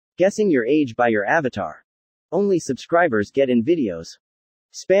Guessing your age by your avatar. Only subscribers get in videos.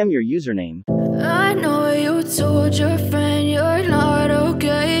 Spam your username. I know you told your friend you're not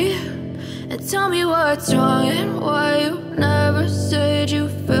okay, and tell me what's wrong and why you never said you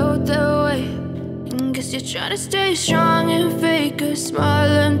felt that way. And guess you're trying to stay strong and fake a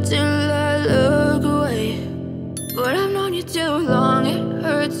smile until I look away. But I've known you too long, it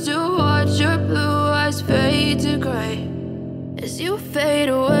hurts to watch your blue eyes fade to gray as you fade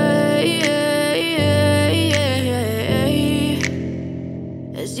away,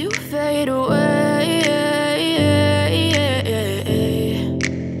 as you fade away.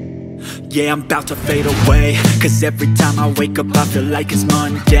 Yeah, I'm about to fade away, cause every time I wake up I feel like it's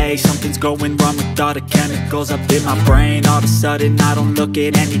Monday. Something's going wrong with all the chemicals up in my brain. All of a sudden I don't look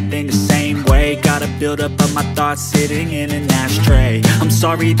at anything the same way. Got a buildup of my thoughts sitting in an ashtray. I'm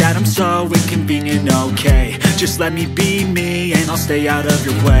sorry that I'm so inconvenient, okay. Just let me be me and I'll stay out of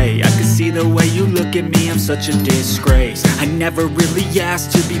your way. I can see the way you look at me, I'm such a disgrace. I never really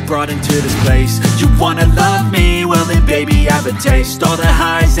asked to be brought into this place. You wanna love me? Well then baby I have a taste. All the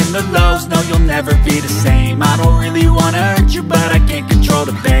highs and the lows, no you'll never be the same. I don't really wanna hurt you but I can't control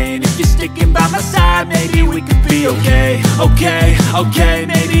the pain. If you're sticking by my side maybe we could be okay. Okay,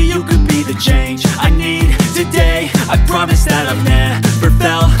 maybe you could be the change I need today. I promise that I've never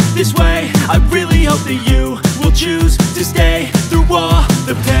felt this way. I really hope that you will choose to stay through all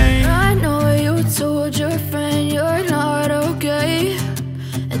the pain. I know you told your friend you're not okay,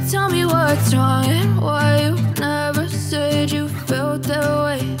 and tell me what's wrong and why you never said you felt that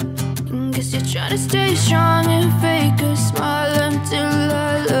way. And guess you're trying to stay strong and fake a smile until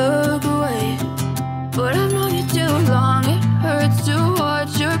I look away. But I've known you too long, it hurts to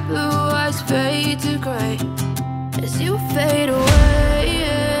watch your blue eyes fade to gray as you fade away,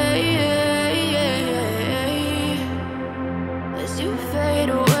 as you fade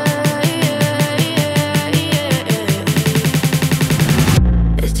away,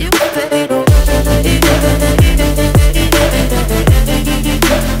 as you fade away.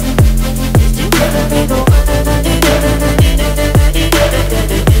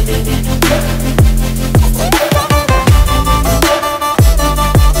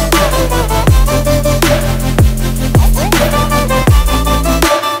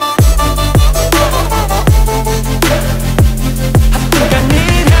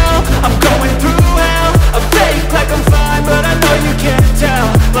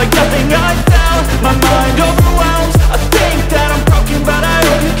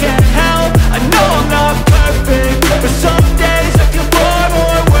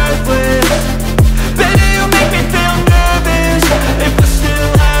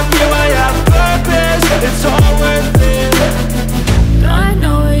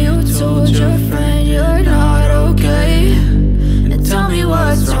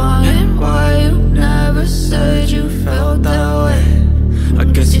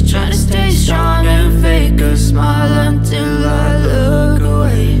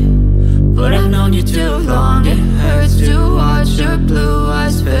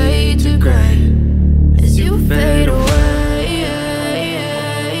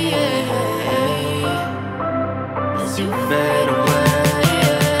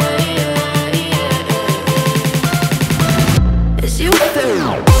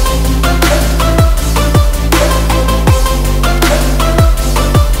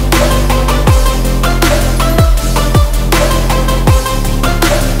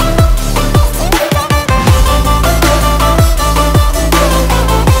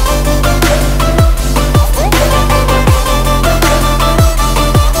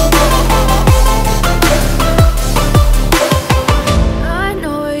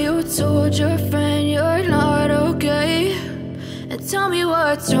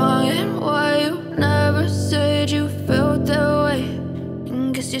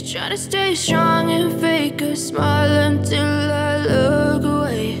 You're trying to stay strong and fake a smile until I look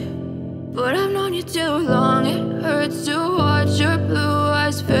away. But I've known you too long, it hurts to watch your blue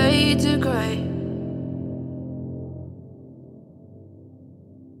eyes fade to gray